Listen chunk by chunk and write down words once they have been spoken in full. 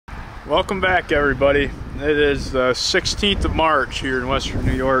Welcome back, everybody. It is the 16th of March here in Western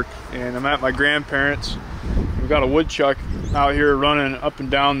New York, and I'm at my grandparents'. We've got a woodchuck out here running up and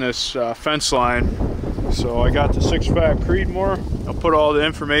down this fence line. So I got the 6-pack Creedmoor. I'll put all the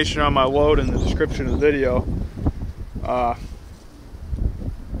information on my load in the description of the video.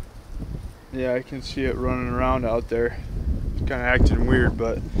 Yeah, I can see it running around out there. It's kind of acting weird,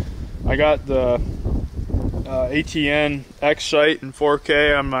 but I got the ATN X sight in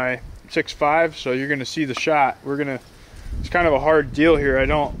 4K on my 6.5, so you're gonna see the shot. It's kind of a hard deal here.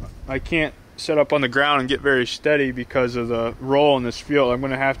 I can't set up on the ground and get very steady because of the roll in this field. I'm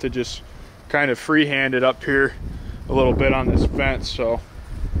gonna have to just kind of freehand it up here a little bit on this fence. So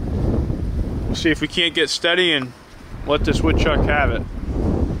we'll see if we can't get steady and let this woodchuck have it.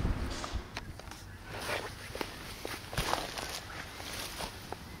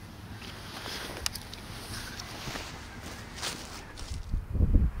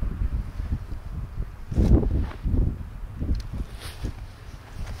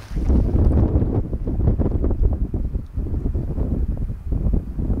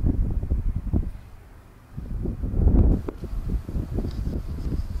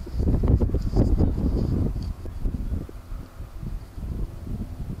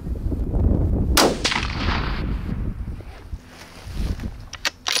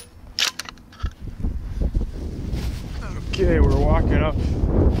 Okay, we're walking up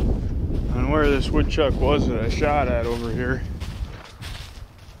on where this woodchuck was that I shot at over here.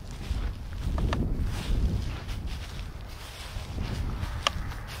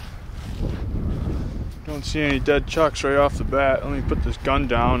 Don't see any dead chucks right off the bat. Let me put this gun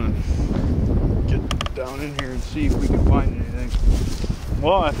down and get down in here and see if we can find anything.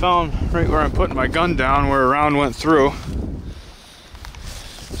 Well, I found right where I'm putting my gun down where a round went through.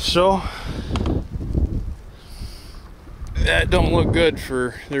 So that don't look good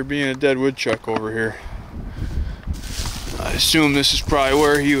for there being a dead woodchuck over here. I assume this is probably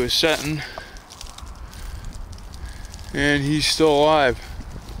where he was setting, and he's still alive.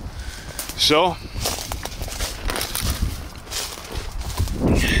 So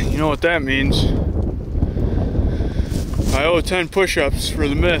you know what that means. I owe 10 push-ups for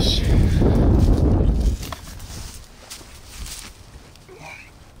the miss.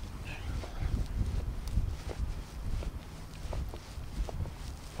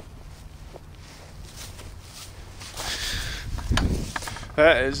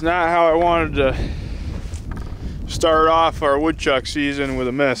 That is not how I wanted to start off our woodchuck season, with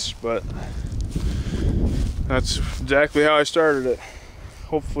a miss, but that's exactly how I started it.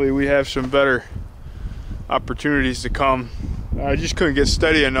 Hopefully we have some better opportunities to come. I just couldn't get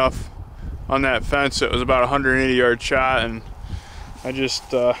steady enough on that fence. It was about a 180-yard shot, and I just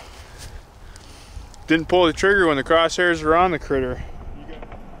didn't pull the trigger when the crosshairs were on the critter.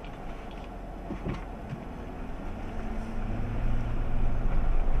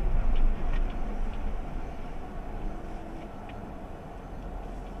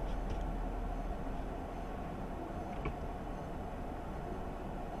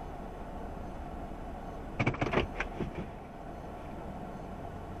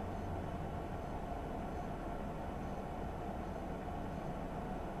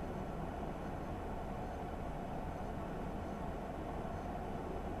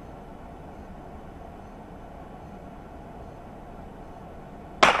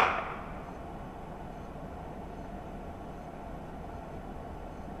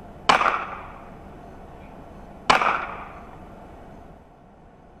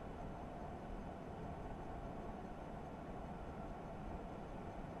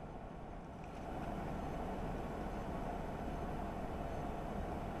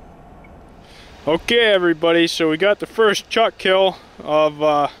 Okay, everybody, so we got the first chuck kill of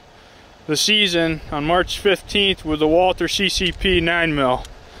the season on March 15th with the Walther CCP 9mm.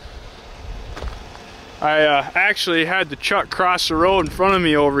 I actually had the chuck cross the road in front of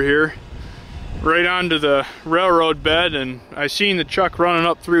me over here, right onto the railroad bed, and I seen the chuck running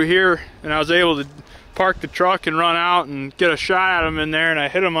up through here, and I was able to park the truck and run out and get a shot at him in there, and I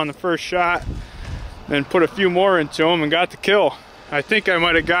hit him on the first shot and put a few more into him and got the kill. I think I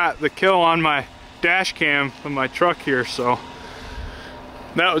might have got the kill on my dash cam of my truck here, so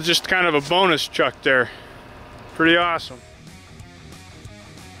that was just kind of a bonus chuck there. Pretty awesome.